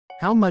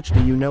How much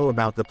do you know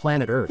about the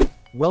planet Earth?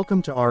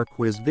 Welcome to our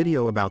quiz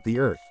video about the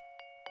Earth.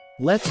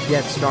 Let's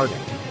get started.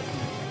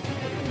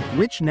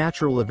 Which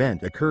natural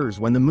event occurs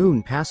when the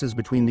moon passes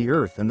between the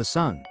Earth and the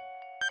Sun?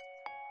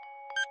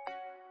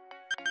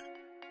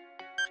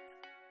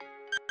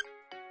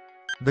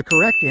 The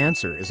correct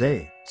answer is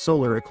A.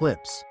 Solar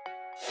eclipse.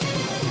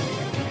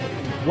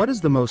 What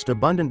is the most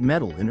abundant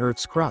metal in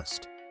Earth's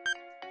crust?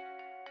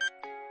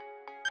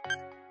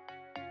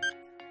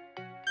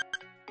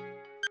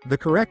 The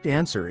correct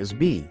answer is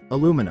B.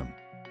 Aluminum.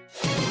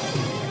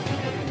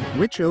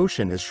 Which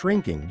ocean is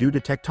shrinking due to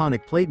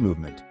tectonic plate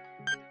movement?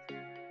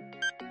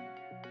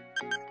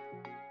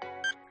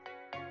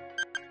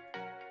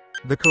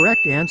 The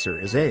correct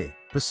answer is A.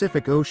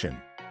 Pacific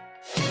Ocean.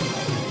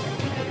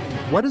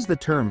 What is the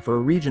term for a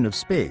region of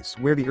space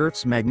where the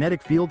Earth's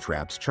magnetic field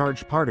traps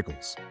charged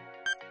particles?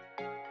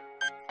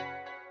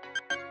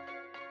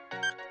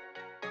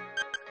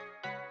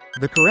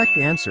 The correct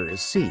answer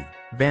is C.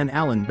 Van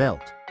Allen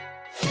belt.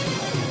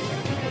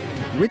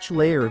 Which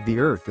layer of the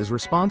Earth is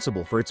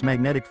responsible for its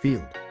magnetic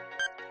field?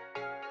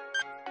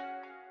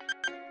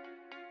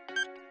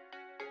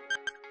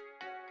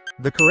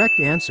 The correct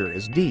answer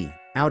is D.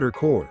 Outer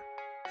core.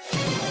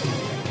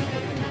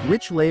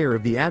 Which layer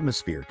of the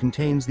atmosphere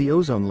contains the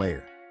ozone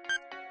layer?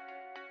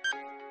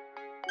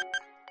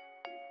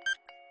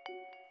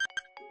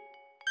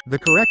 The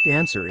correct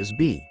answer is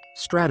B.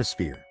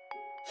 Stratosphere.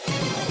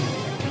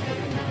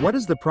 What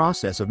is the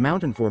process of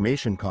mountain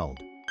formation called?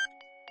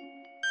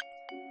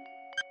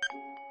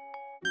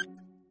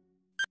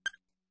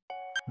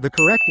 The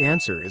correct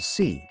answer is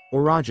C.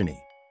 Orogeny.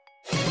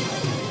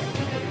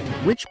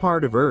 Which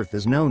part of Earth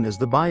is known as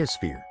the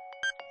biosphere?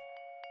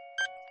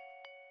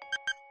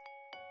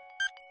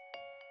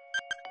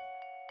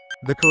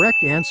 The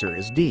correct answer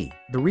is D.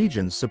 The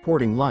regions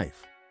supporting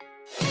life.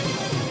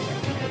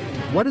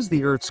 What is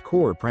the Earth's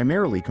core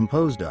primarily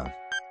composed of?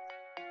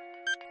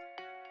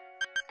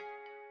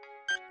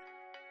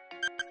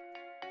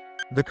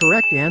 The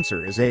correct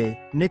answer is A.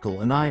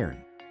 Nickel and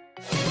iron.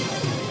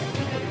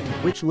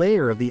 Which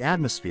layer of the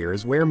atmosphere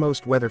is where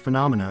most weather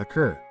phenomena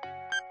occur?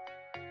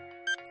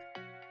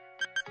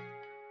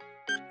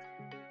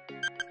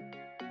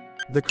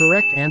 The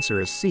correct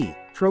answer is C.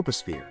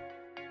 Troposphere.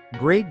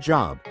 Great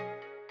job!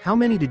 How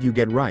many did you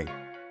get right?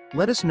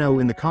 Let us know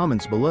in the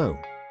comments below.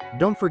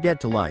 Don't forget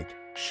to like,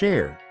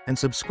 share, and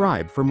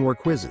subscribe for more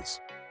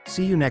quizzes.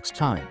 See you next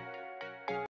time.